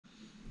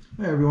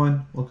Hi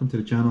everyone, welcome to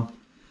the channel.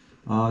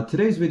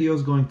 Today's video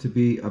is going to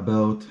be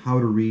about how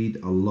to read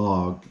a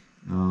log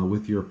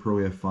with your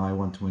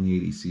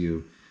ProEFI128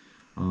 ECU.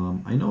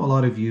 I know a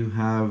lot of you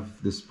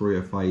have this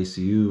ProEFI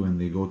ECU and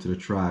they go to the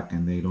track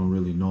and they don't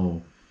really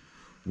know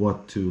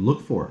what to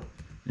look for.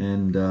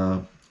 And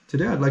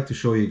today I'd like to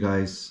show you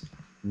guys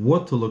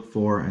what to look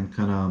for and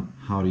kind of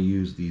how to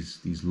use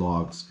these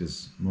logs,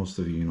 because most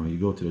of you, you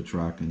go to the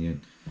track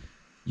and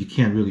you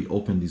can't really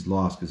open these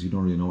logs because you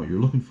don't really know what you're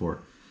looking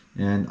for.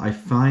 And I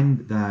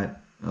find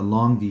that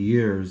along the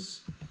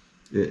years,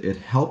 it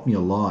helped me a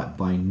lot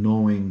by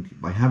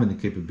having the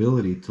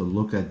capability to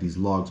look at these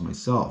logs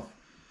myself.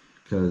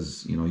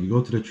 Because, you go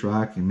to the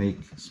track, you make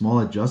small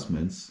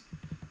adjustments,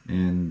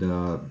 and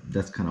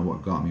that's kind of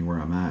what got me where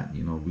I'm at.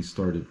 We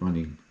started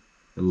running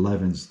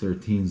 11s,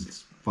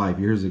 13s 5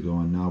 years ago,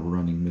 and now we're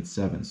running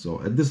mid-7s.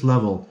 So at this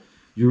level,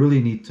 you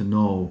really need to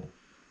know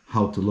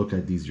how to look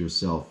at these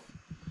yourself.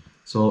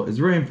 So it's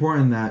very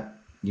important that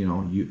you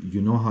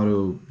know how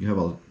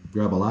to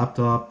grab a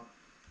laptop,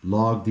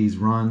 log these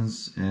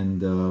runs, and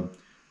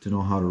to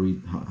know how to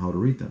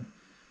read them.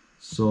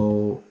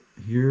 So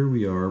here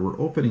we are, we're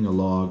opening a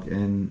log,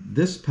 and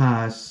this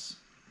pass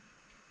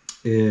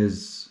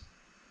is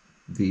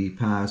the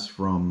pass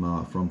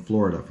from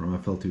Florida, from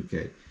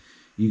FL2K.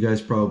 You guys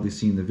probably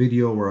seen the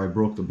video where I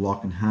broke the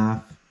block in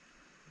half.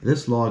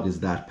 This log is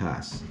that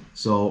pass.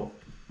 So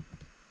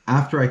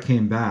after I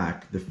came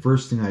back, the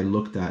first thing I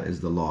looked at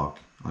is the log.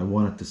 I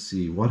wanted to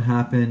see what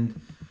happened.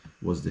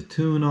 Was the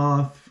tune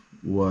off?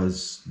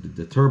 Did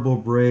the turbo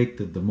break?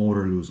 Did the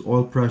motor lose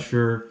oil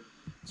pressure?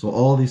 So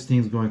all these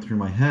things going through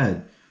my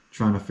head,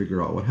 trying to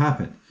figure out what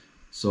happened.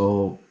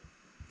 So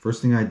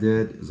first thing I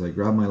did is I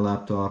grabbed my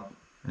laptop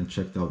and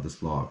checked out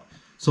this log.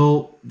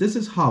 So this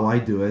is how I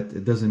do it.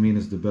 It doesn't mean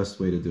it's the best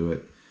way to do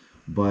it,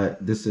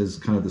 but this is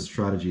kind of the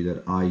strategy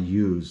that I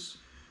use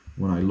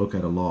when I look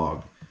at a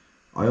log.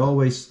 I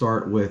always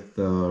start with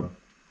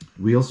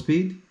wheel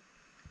speed.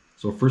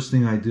 So first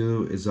thing I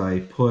do is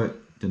I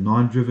put the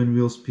non-driven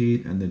wheel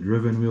speed and the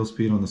driven wheel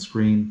speed on the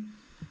screen.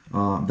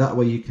 That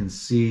way you can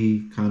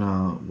see kind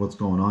of what's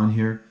going on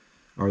here.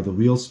 Are the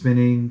wheels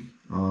spinning?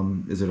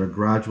 Is it a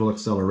gradual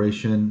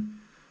acceleration?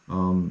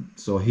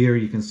 So here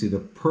you can see the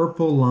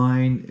purple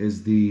line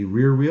is the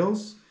rear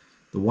wheels.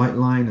 The white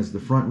line is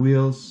the front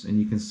wheels. And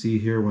you can see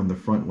here when the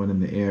front went in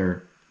the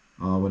air,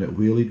 when it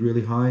wheelied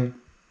really high,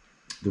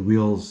 the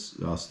wheels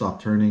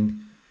stopped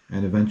turning,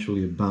 and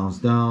eventually it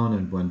bounced down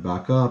and went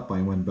back up. I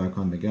went back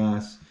on the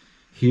gas.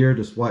 Here,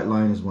 this white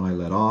line is when I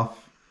let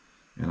off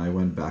and I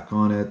went back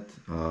on it.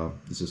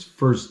 This is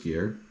first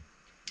gear,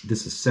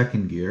 this is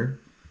second gear,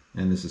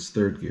 and this is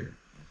third gear.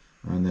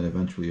 And then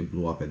eventually it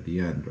blew up at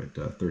the end, right,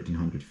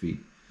 1,300 feet.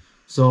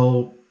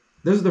 So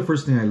this is the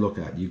first thing I look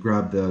at. You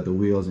grab the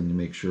wheels and you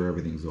make sure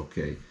everything's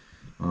okay.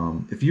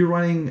 If you're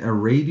running a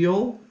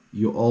radial,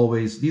 you need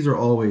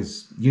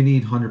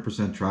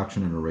 100%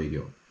 traction on a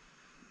radial.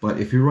 But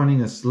if you're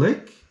running a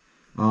slick,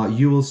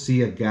 you will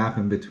see a gap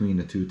in between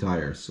the two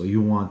tires. So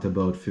you want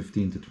about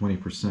 15 to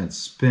 20%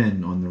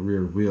 spin on the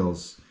rear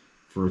wheels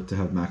for it to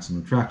have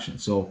maximum traction.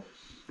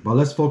 But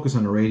let's focus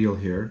on the radial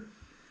here.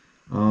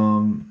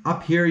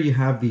 Up here you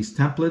have these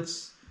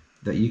templates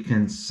that you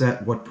can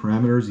set what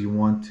parameters you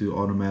want to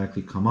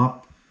automatically come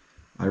up.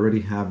 I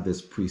already have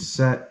this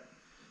preset.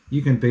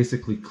 You can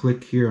basically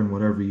click here on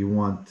whatever you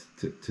want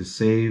to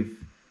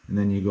save, and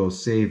then you go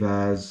save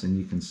as, and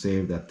you can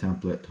save that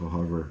template to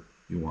however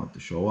you want to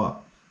show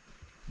up.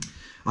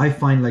 I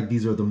find like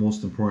these are the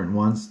most important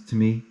ones to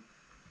me.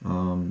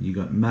 You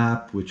got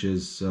map, which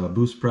is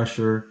boost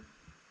pressure,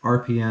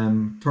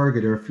 RPM,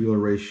 target air fuel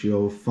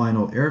ratio,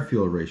 final air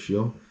fuel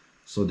ratio.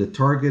 So the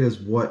target is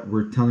what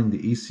we're telling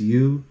the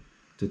ECU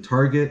to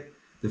target.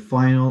 The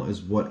final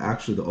is what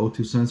actually the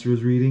O2 sensor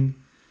is reading.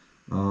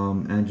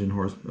 Engine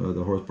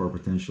the horsepower,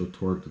 potential,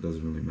 torque, that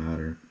doesn't really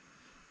matter.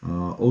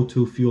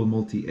 O2 fuel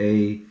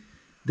multi-A.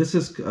 This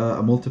is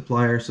a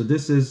multiplier. So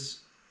this is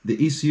the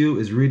ECU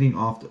is reading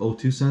off the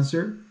O2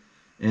 sensor,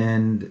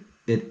 and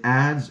it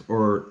adds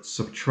or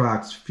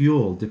subtracts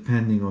fuel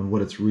depending on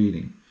what it's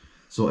reading.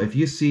 So if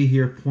you see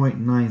here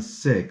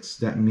 0.96,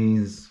 that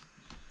means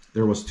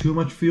there was too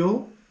much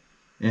fuel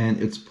and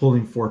it's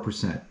pulling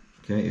 4%.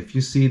 Okay, if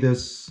you see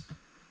this,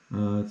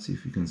 let's see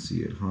if you can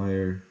see it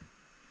higher.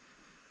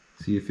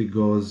 See if it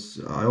goes,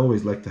 I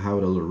always like to have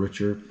it a little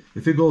richer.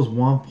 If it goes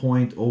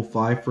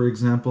 1.05, for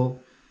example,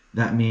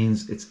 that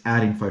means it's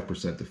adding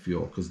 5% to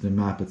fuel because the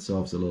map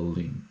itself is a little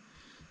lean.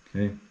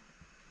 Okay,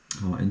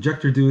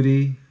 injector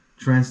duty,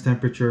 trans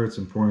temperature, it's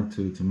important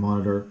to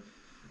monitor.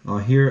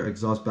 Here,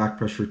 exhaust back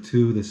pressure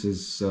 2, this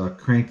is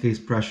crankcase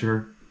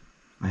pressure.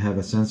 I have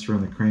a sensor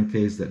on the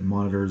crankcase that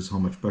monitors how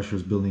much pressure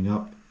is building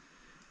up.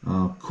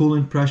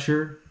 Coolant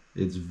pressure,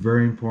 it's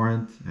very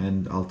important,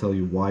 and I'll tell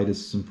you why this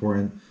is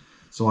important.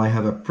 So I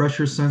have a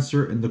pressure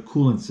sensor in the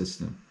coolant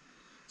system.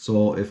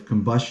 So if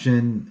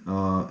combustion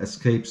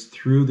escapes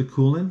through the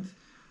coolant,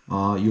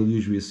 you'll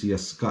usually see a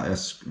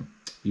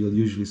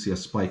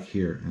spike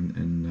here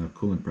in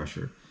coolant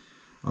pressure.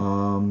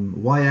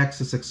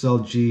 Y-axis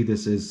XLG,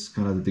 this is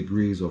kind of the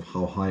degrees of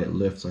how high it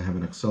lifts. I have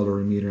an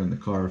accelerometer in the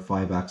car,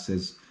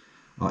 5-axis.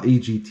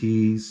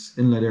 EGTs,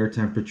 inlet air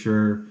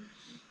temperature.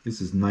 This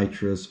is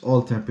nitrous,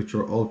 oil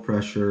temperature, oil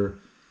pressure,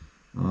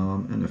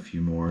 and a few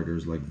more.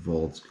 There's like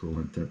volts,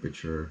 coolant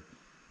temperature,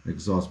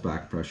 exhaust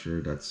back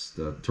pressure, that's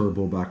the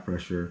turbo back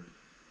pressure,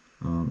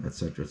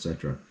 etc.,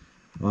 etc.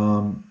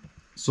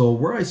 So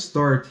where I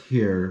start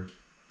here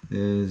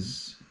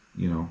is,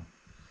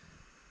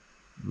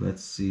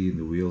 let's see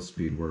the wheel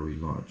speed where we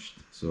launched.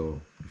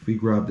 So if we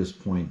grab this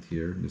point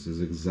here, this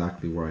is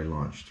exactly where I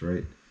launched,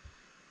 right?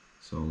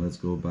 So let's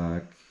go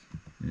back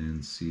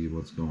and see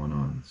what's going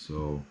on.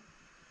 So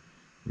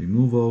we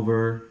move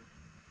over.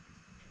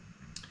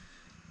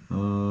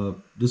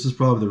 This is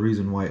probably the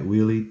reason why it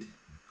wheelied.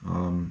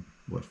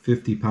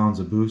 50 pounds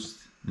of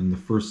boost in the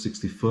first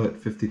 60 foot,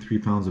 53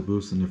 pounds of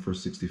boost in the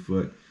first 60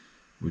 foot,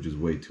 which is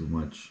way too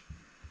much.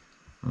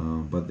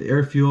 But the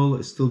air fuel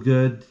is still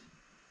good.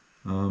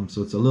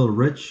 So it's a little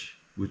rich,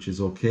 which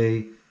is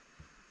okay.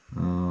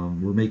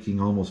 We're making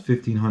almost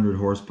 1500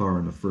 horsepower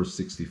in the first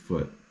 60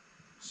 foot.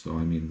 So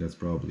I mean, that's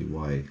probably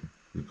why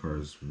the car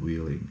is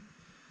wheeling.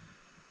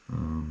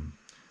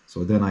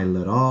 So then I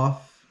let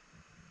off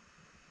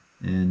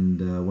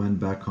and went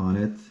back on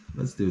it.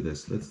 Let's do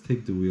this. Let's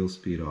take the wheel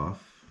speed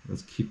off.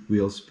 Let's keep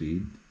wheel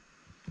speed,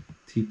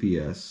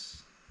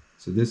 TPS.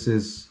 So this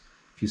is,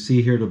 if you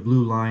see here, the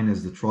blue line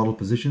is the throttle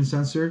position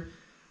sensor.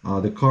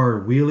 The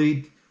car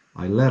wheelied,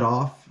 I let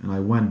off, and I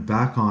went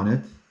back on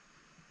it.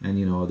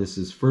 And this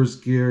is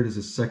first gear, this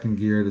is second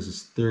gear, this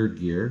is third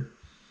gear.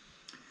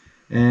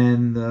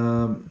 And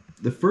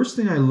the first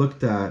thing I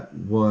looked at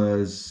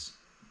was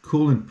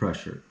coolant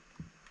pressure.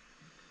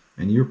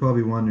 And you're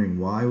probably wondering,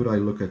 why would I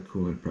look at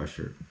coolant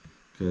pressure?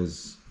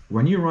 Because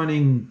when you're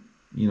running,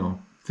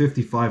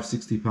 55,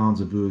 60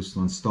 pounds of boost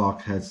on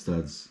stock head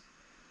studs,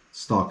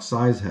 stock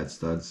size head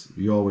studs,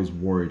 you're always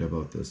worried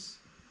about this.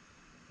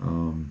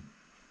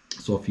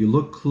 So if you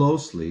look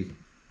closely,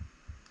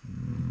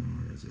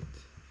 where is it?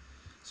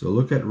 So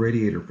look at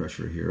radiator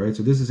pressure here, right?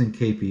 So this is in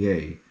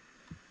kPa.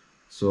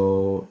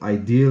 So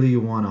ideally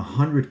you want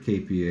 100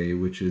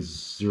 kPa, which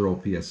is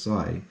 0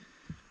 psi.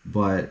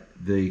 But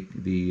the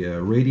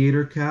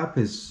radiator cap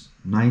is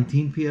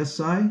 19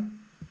 psi,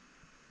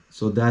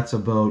 so that's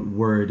about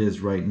where it is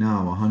right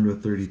now.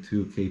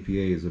 132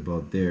 kPa is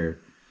about there.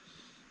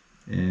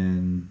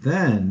 And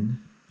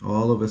then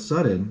all of a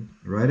sudden,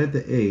 right at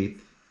the 8th,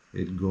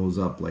 it goes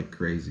up like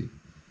crazy.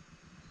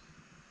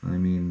 I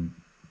mean,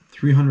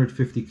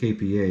 350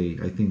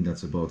 kPa, I think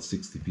that's about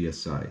 60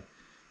 psi.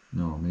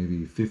 No,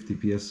 maybe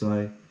 50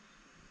 psi.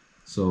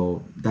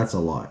 So that's a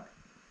lot.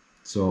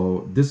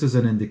 So this is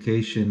an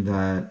indication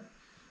that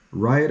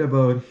right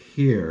about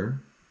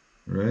here,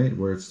 right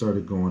where it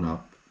started going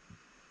up,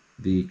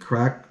 the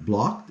crack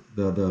blocked,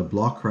 the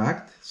block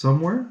cracked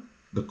somewhere.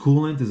 The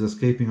coolant is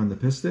escaping on the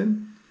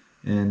piston,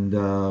 and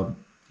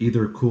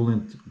either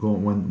coolant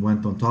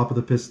went on top of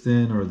the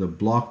piston or the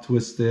block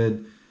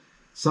twisted.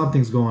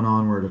 Something's going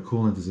on where the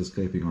coolant is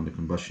escaping on the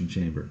combustion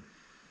chamber.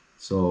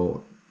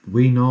 So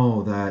we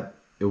know that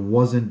it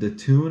wasn't the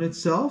tune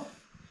itself.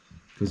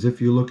 Because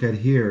if you look at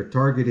here,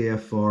 target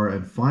AFR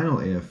and final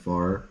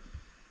AFR,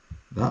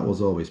 that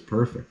was always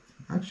perfect.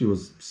 Actually, it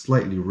was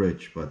slightly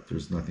rich, but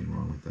there's nothing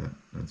wrong with that.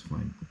 That's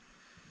fine.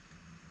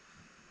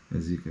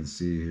 As you can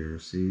see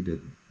here,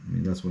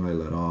 that's when I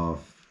let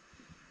off.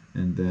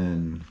 And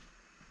then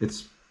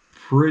it's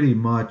pretty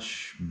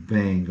much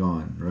bang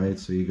on, right?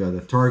 So you got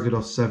a target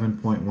of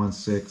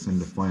 7.16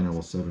 and the final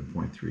was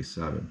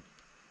 7.37.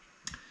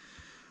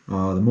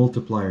 The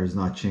multiplier is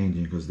not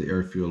changing because the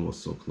air fuel was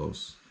so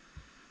close.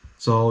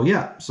 So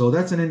yeah, so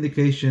that's an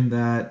indication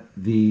that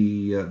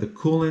the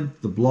coolant,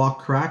 the block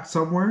cracked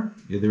somewhere,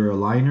 either a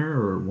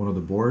liner or one of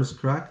the bores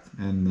cracked,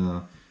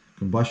 and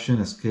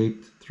combustion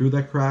escaped through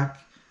that crack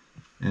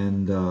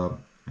and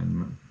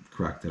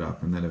cracked it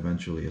up, and then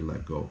eventually it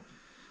let go.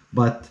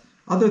 But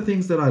other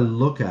things that I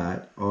look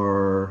at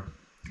are,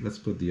 let's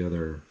put the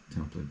other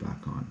template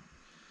back on.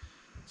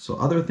 So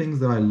other things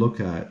that I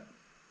look at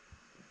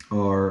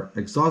are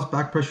exhaust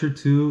back pressure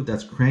 2,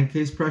 that's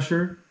crankcase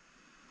pressure.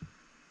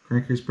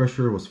 Crankcase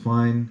pressure was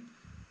fine.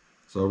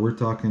 So we're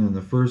talking in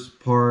the first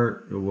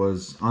part, it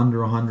was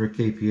under 100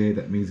 kPa,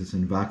 that means it's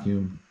in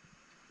vacuum.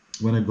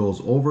 When it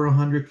goes over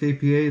 100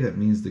 kPa, that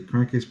means the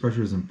crankcase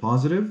pressure is in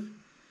positive.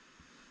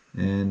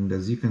 And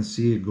as you can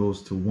see, it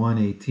goes to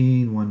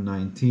 118,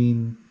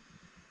 119,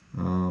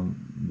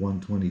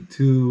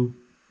 122.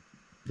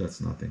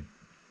 That's nothing.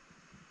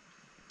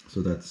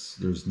 So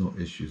there's no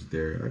issues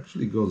there. It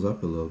actually goes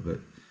up a little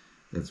bit.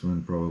 That's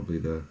when probably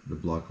the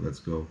block lets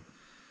go.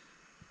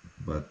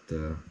 But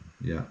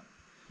yeah,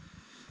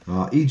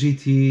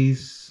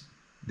 EGTs,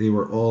 they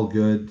were all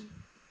good.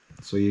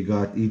 So you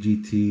got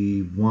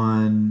EGT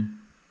 1,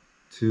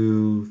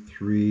 2,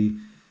 3.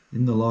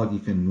 In the log you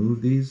can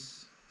move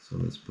these. So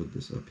let's put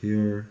this up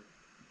here.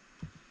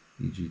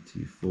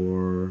 EGT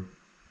 4.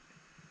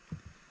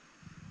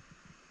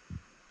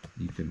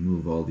 You can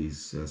move all these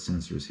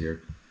sensors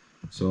here.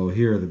 So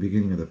here at the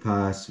beginning of the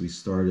pass, we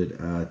started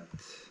at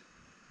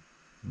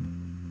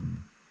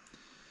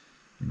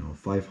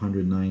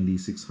 590,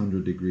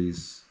 600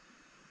 degrees,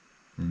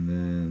 and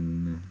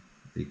then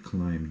they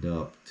climbed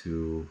up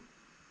to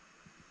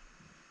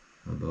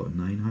about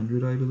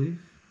 900, I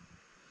believe.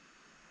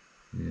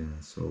 Yeah,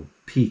 so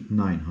peak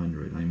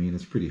 900. I mean,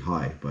 it's pretty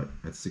high, but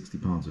at 60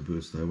 pounds of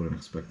boost, I wouldn't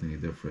expect any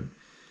different.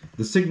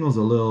 The signal's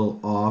a little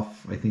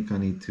off. I think I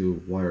need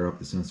to wire up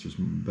the sensors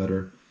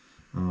better.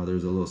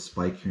 There's a little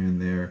spike here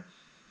and there.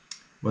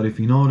 But if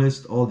you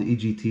noticed, all the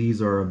EGTs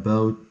are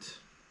about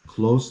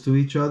close to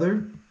each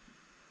other.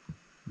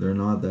 They're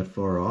not that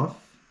far off.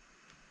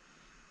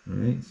 All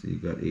right, so you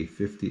got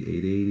 850,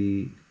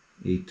 880,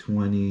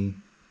 820,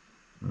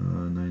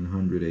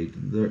 900,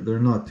 8. They're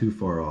not too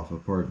far off,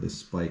 apart the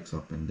spikes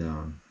up and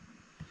down.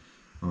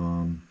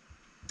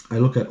 I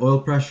look at oil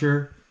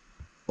pressure.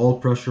 Oil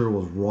pressure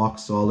was rock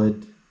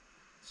solid.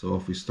 So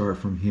if we start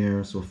from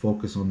here, so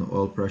focus on the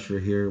oil pressure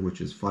here, which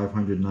is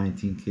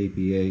 519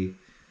 kPa.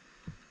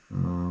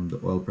 The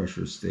oil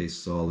pressure stays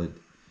solid.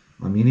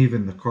 I mean,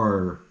 even the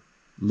car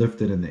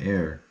lifted in the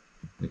air,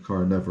 the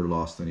car never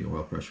lost any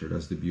oil pressure.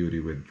 That's the beauty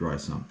with dry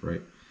sump,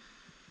 right?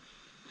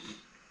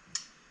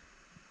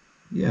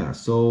 Yeah,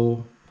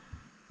 so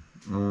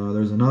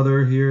there's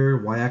another here,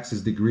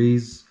 y-axis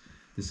degrees.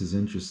 This is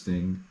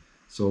interesting.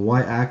 So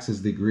y-axis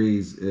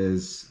degrees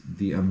is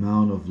the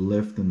amount of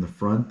lift in the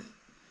front.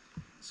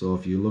 So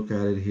if you look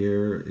at it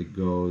here, it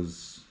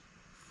goes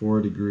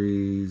 4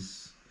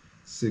 degrees,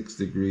 6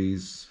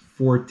 degrees,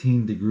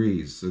 14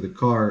 degrees. So the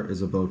car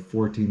is about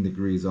 14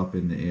 degrees up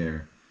in the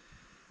air.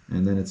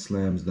 And then it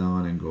slams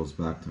down and goes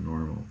back to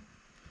normal.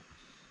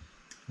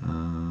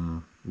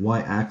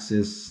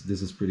 Y-axis,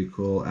 this is pretty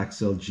cool.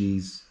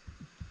 XLGs.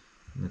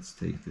 Let's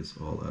take this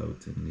all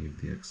out and leave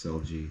the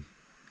XLG.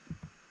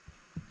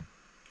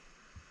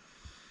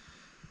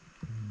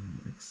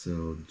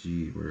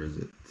 XLG, where is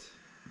it?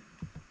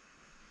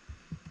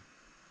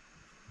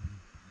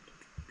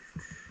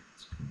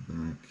 Let's come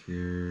back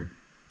here.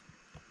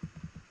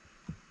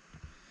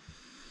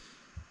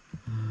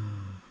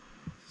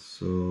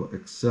 So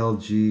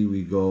XLG,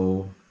 we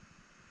go,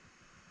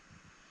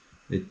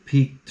 it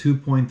peaked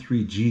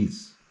 2.3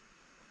 Gs,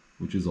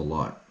 which is a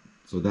lot.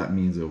 So that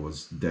means it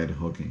was dead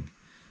hooking.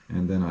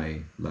 And then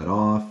I let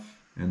off,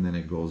 and then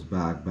it goes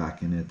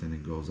back in it, and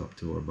it goes up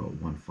to about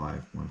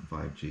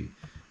 1.5 G.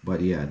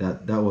 But yeah,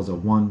 that was a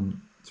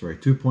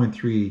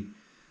 2.3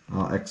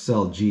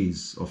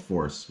 XLGs of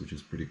force, which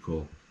is pretty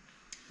cool.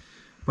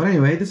 But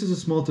anyway, this is a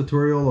small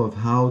tutorial of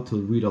how to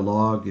read a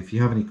log. If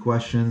you have any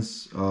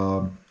questions,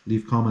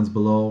 leave comments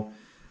below.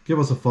 Give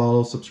us a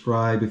follow,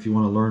 subscribe if you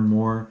want to learn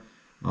more.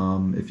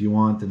 If you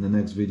want, in the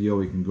next video,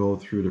 we can go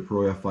through the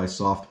ProEFI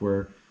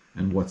software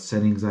and what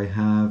settings I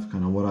have,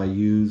 kind of what I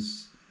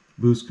use,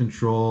 boost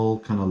control,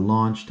 kind of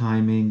launch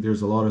timing.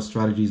 There's a lot of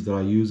strategies that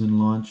I use in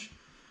launch.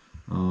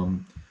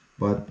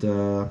 But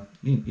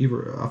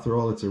after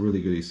all, it's a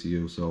really good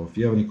ECU. So if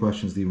you have any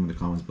questions, leave them in the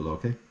comments below,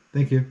 okay?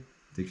 Thank you.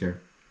 Take care.